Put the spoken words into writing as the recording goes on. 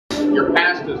your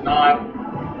past does not,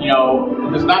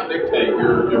 does not dictate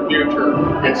your future.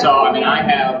 And so, I mean,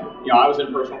 I was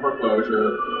in personal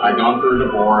foreclosure. I'd gone through a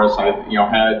divorce. I, had,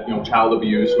 child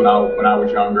abuse when I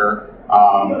was younger.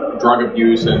 Drug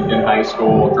abuse in high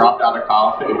school, dropped out of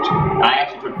college. I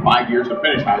actually took 5 years to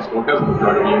finish high school because of the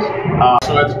drug abuse.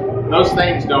 So those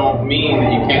things don't mean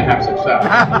that you can't have success.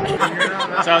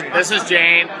 So this is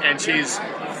Jane, and she's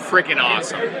freaking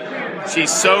awesome. She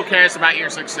so cares about your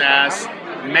success.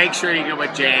 Make sure you get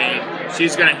with Jane.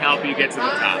 She's going to help you get to the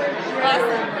top.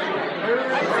 Awesome.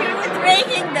 I'm here with Ray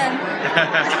Higdon.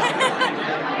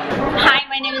 Hi,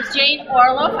 my name is Jane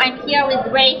Orlov. I'm here with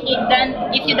Ray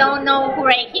Higdon. If you don't know who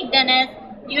Ray Higdon is,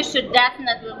 you should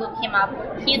definitely look him up.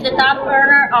 He's the top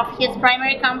earner of his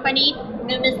primary company,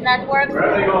 Numis Networks.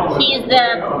 He is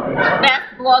the best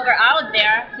blogger out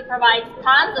there. He provides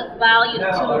tons of value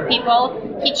to people.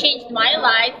 He changed my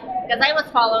life because I was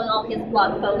following all his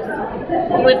blog posts.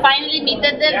 We finally meet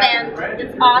at the event.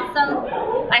 It's awesome.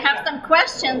 I have some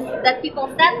questions that people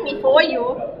sent me for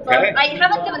you. So okay. I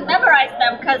haven't even memorized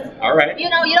them because, right. you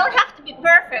don't have to be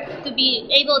perfect to be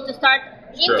able to start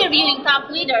interviewing top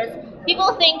leaders.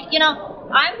 People think,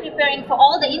 I'm preparing for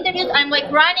all the interviews. I'm like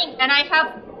running and I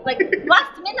have like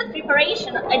last minute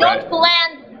preparation. I don't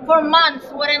plan for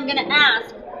months what I'm going to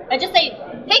ask. I just say,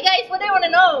 hey guys, what do you want to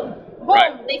know?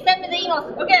 Boom, they send me the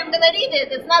emails. Okay, I'm going to read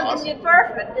it. It's not going to be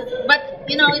perfect. But,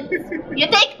 you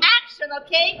take action,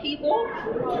 okay, people?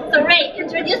 So Ray,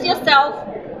 introduce yourself.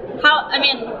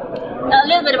 A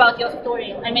little bit about your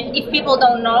story. I mean, if people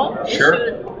don't know, you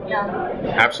should. Yeah.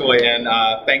 Absolutely, and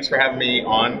thanks for having me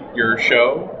on your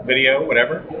show, video,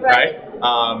 whatever, right?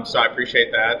 So I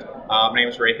appreciate that. My name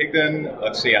is Ray Higdon.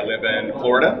 Let's see, I live in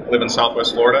Florida, live in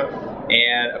Southwest Florida,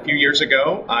 and a few years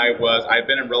ago, I've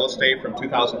been in real estate from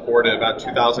 2004 to about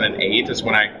 2008 is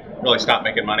when I really stopped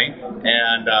making money,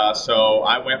 and so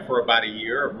I went for about a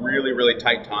year of really, really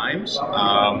tight times.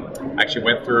 Actually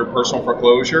went through personal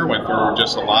foreclosure, went through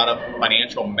just a lot of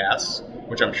financial mess,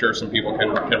 which I'm sure some people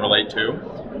can relate to.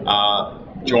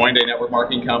 Joined a network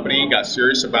marketing company, got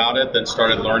serious about it, then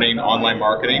started learning online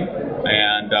marketing,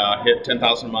 and hit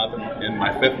 10,000 a month in my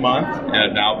 5th month, and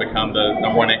have now become the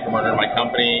 #1 income earner in my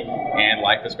company, and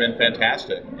life has been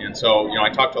fantastic. And so, I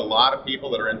talk to a lot of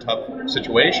people that are in tough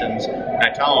situations, and I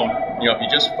tell them, if you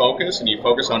just focus, and you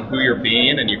focus on who you're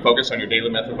being, and you focus on your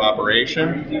daily method of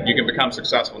operation, you can become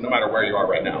successful no matter where you are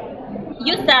right now.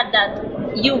 You said that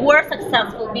you were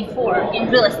successful before in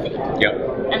real estate. Yep.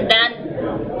 And then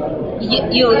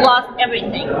you lost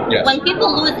everything. Yes. When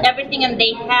people lose everything and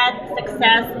they had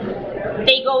success,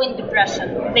 they go in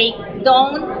depression. They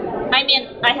don't, I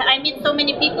meet so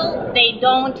many people, they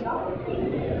don't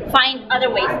find other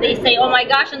ways. They say, oh my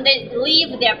gosh, and they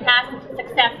leave their past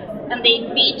successes and they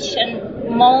bitch and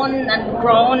moan and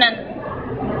groan and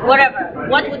whatever.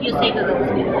 What would you say to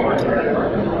those people?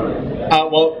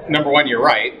 Well, number one, you're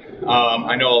right.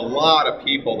 I know a lot of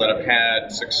people that have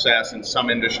had success in some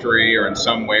industry or in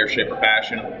some way or shape or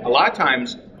fashion. A lot of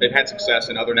times they've had success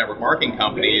in other network marketing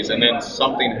companies, and then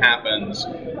something happens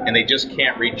and they just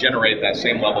can't regenerate that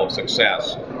same level of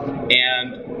success.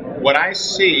 And what I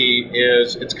see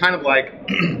is it's kind of like,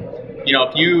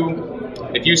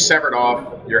 if you severed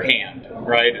off your hand,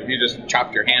 right? If you just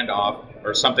chopped your hand off,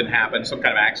 or something happened, some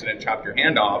kind of accident chopped your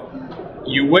hand off,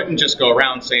 you wouldn't just go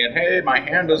around saying, hey, my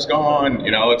hand is gone,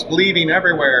 it's bleeding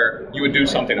everywhere. You would do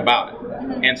something about it.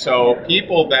 And so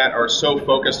people that are so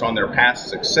focused on their past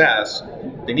success,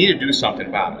 they need to do something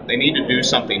about it. They need to do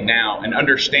something now and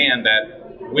understand that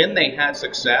when they had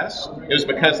success, it was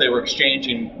because they were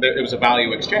exchanging, it was a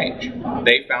value exchange.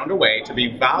 They found a way to be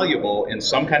valuable in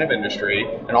some kind of industry,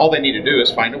 and all they need to do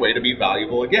is find a way to be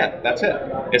valuable again. That's it.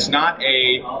 It's not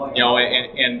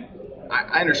and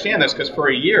I understand this because for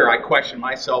a year I questioned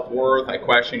my self-worth. I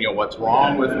questioned, what's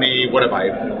wrong with me? What have I,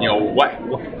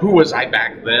 who was I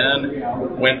back then?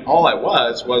 When all I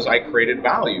was I created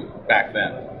value back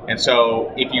then. And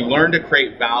so if you learn to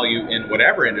create value in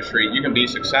whatever industry, you can be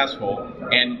successful,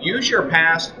 and use your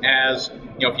past as,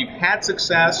 if you've had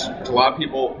success, which a lot of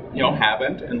people,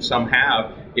 haven't, and some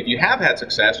have. If you have had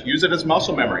success, use it as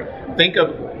muscle memory. Think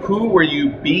of who were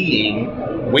you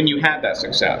being when you had that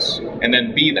success, and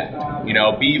then be that.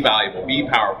 Be valuable, be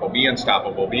powerful, be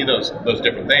unstoppable, be those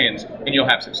different things, and you'll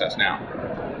have success now.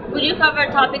 Could you cover a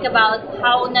topic about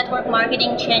how network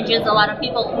marketing changes a lot of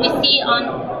people? We see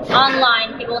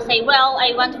online people say, well,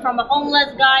 I went from a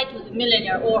homeless guy to a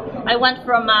millionaire, or I went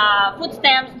from food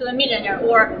stamps to a millionaire,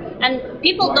 and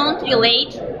people don't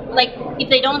relate, like if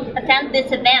they don't attend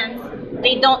this event,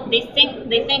 they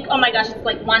think, oh my gosh, it's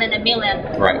like 1 in a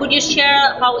million. Right. Could you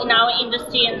share how in our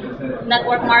industry and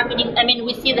network marketing, I mean,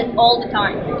 we see that all the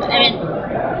time.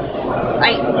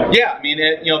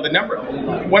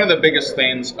 One of the biggest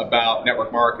things about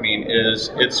network marketing is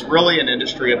it's really an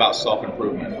industry about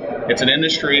self-improvement. It's an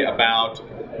industry about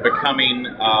becoming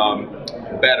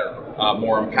better,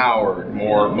 more empowered,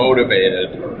 more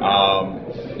motivated,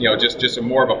 just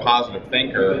more of a positive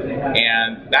thinker.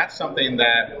 And that's something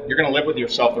that you're going to live with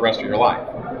yourself the rest of your life,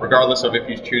 regardless of if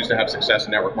you choose to have success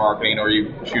in network marketing or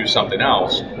you choose something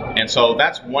else. And so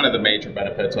that's one of the major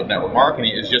benefits of network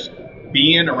marketing is just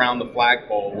being around the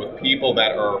flagpole with people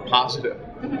that are positive,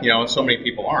 and so many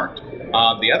people aren't.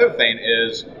 The other thing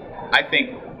is, I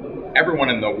think everyone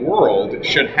in the world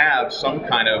should have some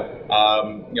kind of,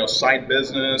 side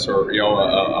business or,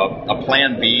 a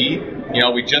plan B.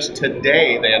 We just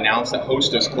today, they announced that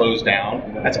Hostess closed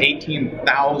down. That's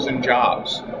 18,000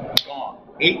 jobs gone.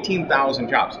 18,000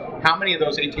 jobs. How many of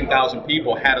those 18,000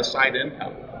 people had a side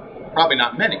income? Probably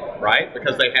not many, right?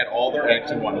 Because they had all their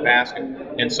eggs in one basket.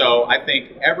 And so I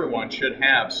think everyone should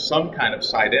have some kind of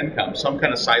side income, some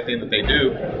kind of side thing that they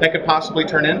do that could possibly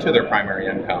turn into their primary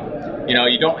income.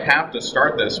 You don't have to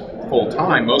start this full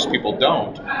time. Most people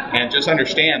don't. And just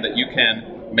understand that you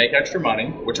can make extra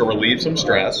money, which will relieve some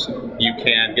stress. You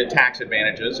can get tax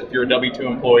advantages. If you're a W-2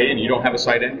 employee and you don't have a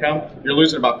side income, you're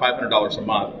losing about $500 a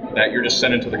month that you're just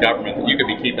sending to the government that you could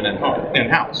be keeping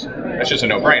in-house. That's just a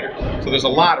no-brainer. So there's a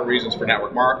lot of reasons for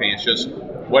network marketing. It's just,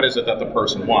 what is it that the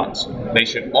person wants? They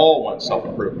should all want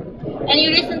self-improvement. And you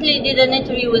recently did an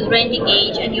interview with Randy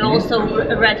Gage, and you also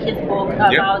read his book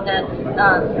about the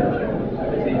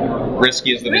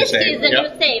Risky is the New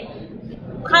Save.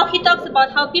 How he talks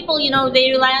about how people,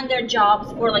 they rely on their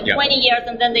jobs for like 20 years,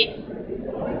 and then they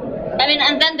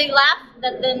laugh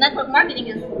that the network marketing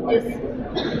is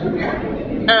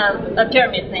a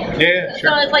pyramid thing. Yeah, sure.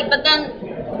 So it's like, but then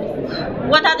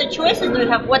what other choices do you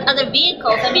have? What other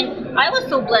vehicles? I was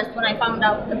so blessed when I found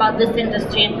out about this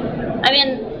industry.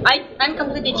 I'm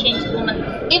completely changed woman.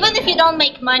 Even if you don't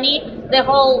make money, the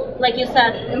whole, like you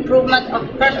said, improvement of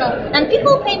personal, and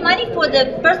people pay money for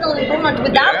the personal improvement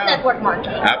without network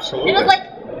marketing. Absolutely. And it's like,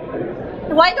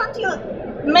 why don't you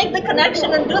make the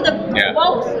connection and do the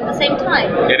both at the same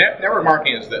time? Network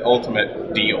marketing is the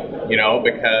ultimate deal,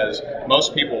 because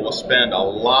most people will spend a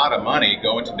lot of money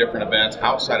going to different events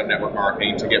outside of network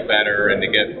marketing to get better and to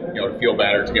get, to feel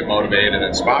better, to get motivated and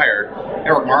inspired.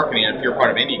 Network marketing, if you're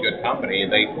part of any good company,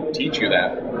 they teach you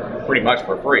that pretty much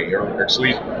for free, or at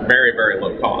least very, very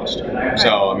low cost.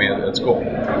 So, it's cool.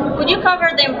 Could you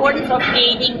cover the importance of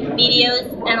creating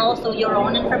videos and also your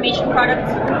own information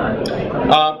products?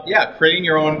 Creating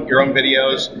your own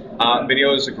videos.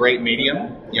 Video is a great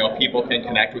medium. People can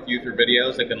connect with you through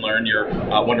videos. They can learn your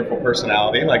wonderful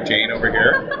personality, like Jane over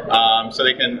here. So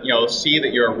they can, see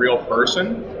that you're a real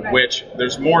person, which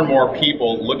there's more and more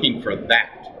people looking for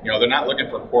that. They're not looking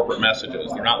for corporate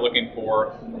messages. They're not looking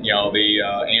for, the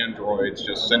androids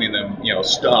just sending them,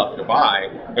 stuff to buy.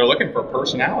 They're looking for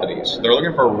personalities. They're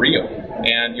looking for real.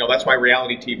 And, that's why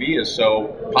reality TV is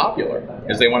so popular,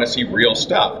 is they want to see real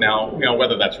stuff. Now,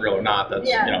 whether that's real or not, that's,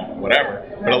 whatever.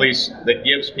 But at least that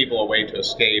gives people a way to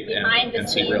escape and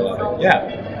see reality.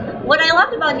 Yeah. What I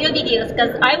loved about your videos,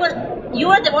 because you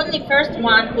were the only first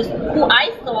one who I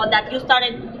saw that you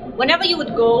started. Whenever you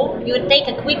would go, you would take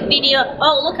a quick video.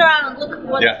 Oh, look around, look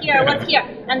what's here,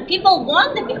 and people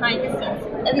want the behind the scenes,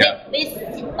 and they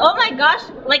see, oh my gosh,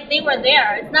 like they were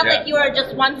there. It's not like you were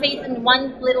just one face in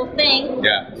one little thing.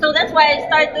 Yeah. So that's why I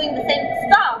started doing the same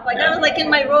stuff. Like I was like in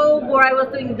my robe, or I was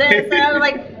doing this, and I was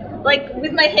like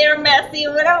with my hair messy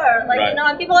or whatever.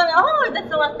 And people are like, oh, that's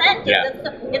so authentic. Yeah.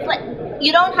 It's like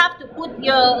you don't have to put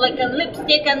your like a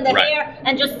lipstick and the hair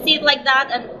and just sit like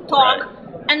that and talk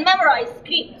and memorize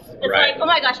scripts. It's like, oh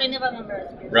my gosh, I never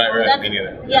memorized scripts. Right, me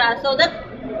neither. Yeah, so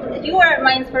you were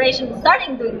my inspiration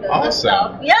starting doing this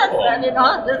stuff. Yes, cool.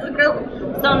 This is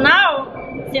great. So now,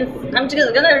 since I'm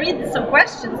just gonna read some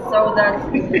questions so that,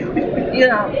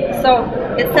 so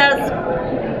it says,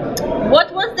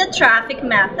 what was the traffic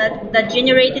method that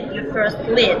generated your first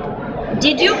lead?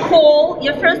 Did you call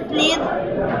your first lead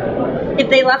if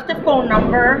they left a phone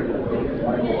number?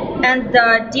 And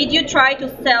did you try to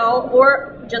sell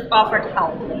or just offered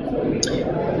help?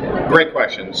 Great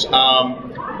questions.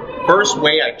 First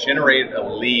way I generated a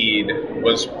lead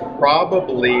was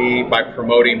probably by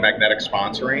promoting magnetic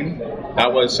sponsoring.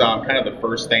 That was kind of the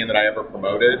first thing that I ever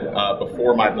promoted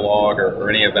before my blog or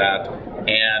any of that.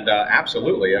 And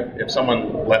absolutely, if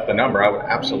someone left the number, I would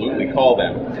absolutely call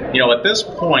them. At this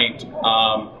point,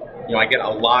 I get a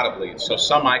lot of leads. So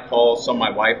some I call, some my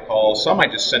wife calls, some I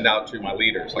just send out to my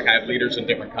leaders. Like I have leaders in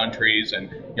different countries, and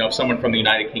if someone from the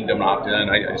United Kingdom opted in,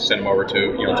 I send them over to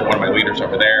to one of my leaders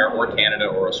over there, or Canada,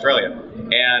 or Australia.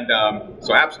 And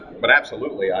but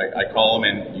absolutely, I call them,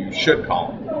 and you should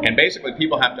call them. And basically,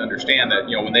 people have to understand that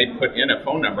when they put in a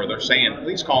phone number, they're saying,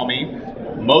 "Please call me."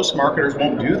 Most marketers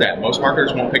won't do that. Most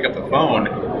marketers won't pick up the phone,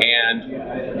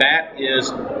 and that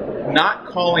is not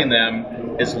calling them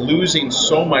is losing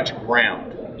so much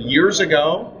ground. Years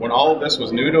ago, when all of this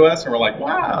was new to us, and we're like,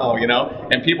 wow,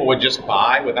 and people would just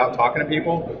buy without talking to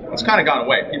people, it's kind of gone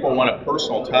away. People want a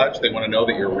personal touch. They want to know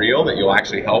that you're real, that you'll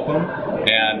actually help them.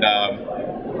 And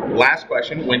last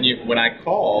question, when I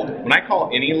call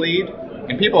any lead,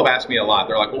 and people have asked me a lot,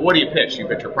 they're like, well, what do you pitch? Do you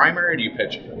pitch your primary? Do you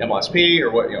pitch MLSP or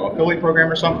what, affiliate program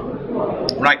or something?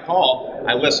 When I call,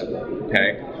 I listen.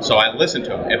 Okay, so I listen to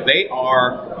them. If they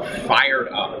are fired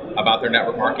up about their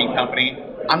network marketing company,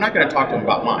 I'm not going to talk to them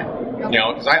about mine.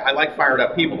 Because I like fired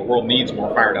up people. The world needs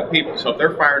more fired up people. So if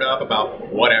they're fired up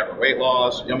about whatever, weight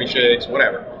loss, yummy shakes,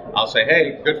 whatever, I'll say,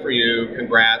 hey, good for you,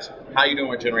 congrats. How you doing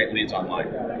with generate leads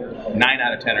online? 9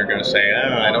 out of 10 are going to say,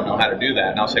 oh, I don't know how to do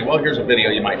that. And I'll say, well, here's a video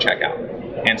you might check out.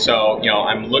 And so,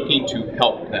 I'm looking to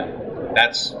help them.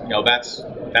 That's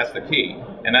the key.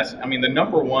 And that's, the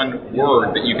number one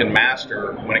word that you can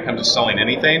master when it comes to selling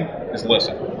anything is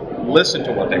listen. Listen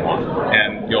to what they want,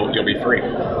 and you'll be free.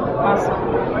 Awesome.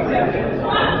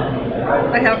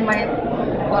 I have my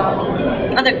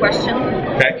other question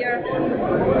here.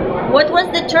 What was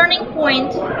the turning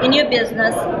point in your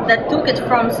business that took it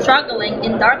from struggling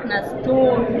in darkness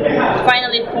to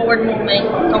finally forward moving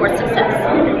towards success?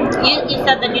 You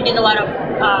said that you did a lot of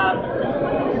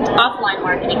offline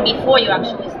marketing before you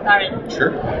actually started.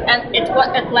 Sure. And it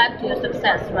led to your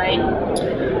success, right?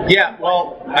 Yeah,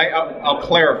 well, I'll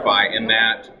clarify in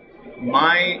that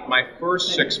my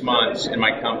first 6 months in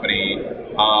my company,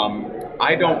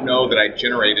 I don't know that I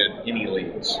generated any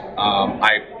leads.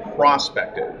 I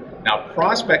prospected. Now,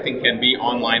 prospecting can be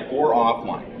online or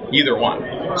offline, either one.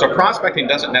 So prospecting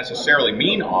doesn't necessarily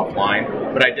mean offline,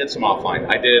 but I did some offline.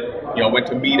 I went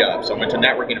to meetups, I went to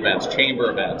networking events, chamber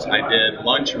events, I did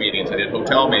lunch meetings, I did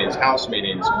hotel meetings, house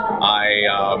meetings, I,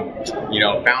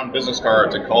 found business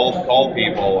cards and called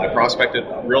people, I prospected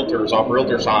realtors off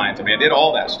realtor signs, I did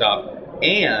all that stuff,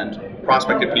 and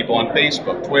prospected people on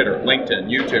Facebook, Twitter, LinkedIn,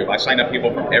 YouTube. I signed up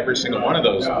people from every single one of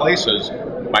those places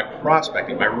by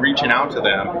prospecting, by reaching out to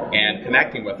them and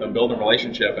connecting with them, building a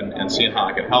relationship and seeing how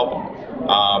I could help them.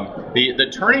 The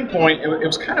turning point, it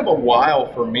was kind of a while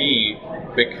for me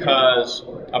because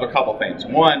of a couple things.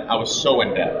 One, I was so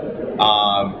in debt.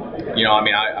 I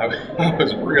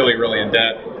was really, really in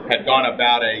debt. Had gone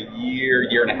about a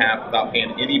year and a half without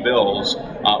paying any bills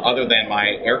other than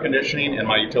my air conditioning and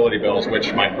my utility bills,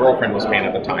 which my girlfriend was paying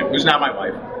at the time, who's now my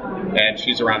wife, and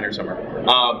she's around here somewhere.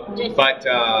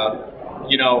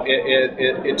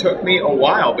 It took me a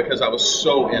while because I was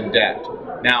so in debt.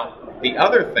 Now, the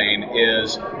other thing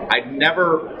is I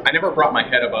never brought my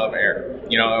head above air,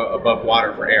 above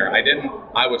water for air.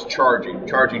 I was charging,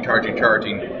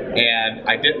 and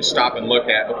I didn't stop and look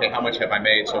at, okay, how much have I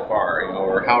made so far,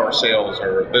 or how are sales,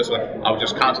 or this one. I was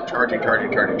just constantly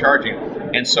charging.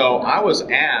 And so I was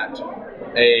actually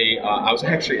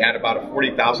at about a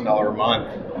 $40,000 a month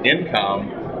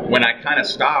income when I kind of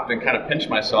stopped and kind of pinched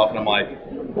myself, and I'm like,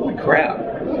 holy crap,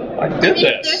 I did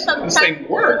this. This thing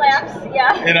worked.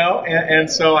 And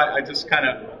so I just kind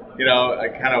of, I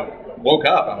kind of woke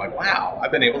up. I'm like, wow,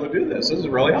 I've been able to do this. This is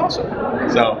really awesome.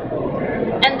 So.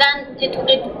 And then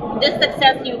this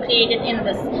success you created in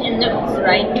Noobs,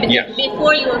 right? Because yes.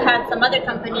 Before you had some other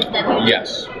companies that you.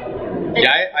 Yes.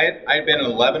 Yeah, I had been in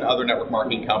 11 other network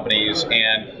marketing companies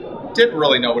and didn't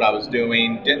really know what I was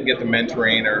doing, didn't get the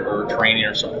mentoring or training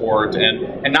or support,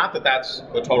 and not that that's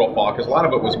the total fault, because a lot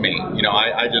of it was me.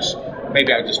 I just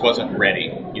wasn't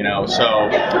ready. So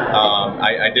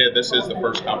I did. This is the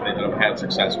first company that I've had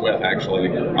success with, actually,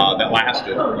 that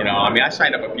lasted. I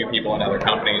signed up a few people in other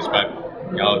companies, but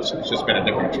it's just been a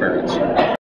different experience.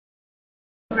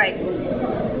 Right.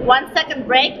 1 second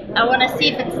break. I want to see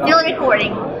if it's still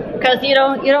recording, because you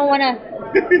don't want to.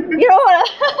 You don't want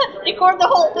to record the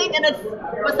whole thing, and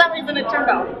for some reason it turned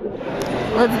off.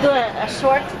 Let's do a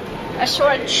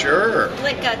short, sure,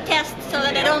 like a test, so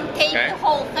that I don't take the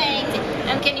whole thing.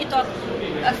 And can you talk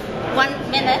 1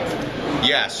 minute?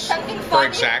 Yes. Something for funny?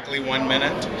 Exactly 1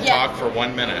 minute. Yes. Talk for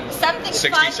 1 minute. Something 60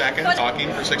 funny, seconds.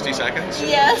 Talking for 60 seconds.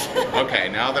 Yes. Okay.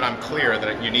 Now that I'm clear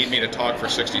that you need me to talk for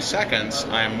 60 seconds,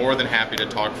 I am more than happy to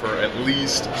talk for at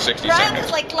least 60 Brian seconds.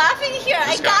 is like laughing here.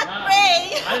 This I got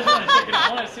Ray. I just want to check it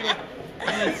out. I want to see what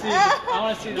I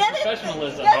want to see the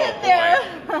professionalism. Get it there.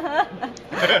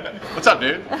 What's up,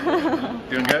 dude?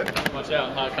 Doing good? Watch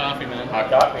out, hot coffee, man. Hot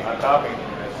coffee, hot coffee.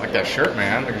 Like that shirt,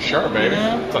 man. Like a shirt, baby.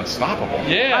 Yeah. It's unstoppable.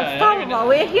 Yeah. Unstoppable.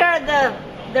 We're here at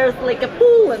there's like a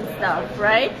pool and stuff,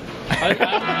 right?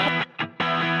 I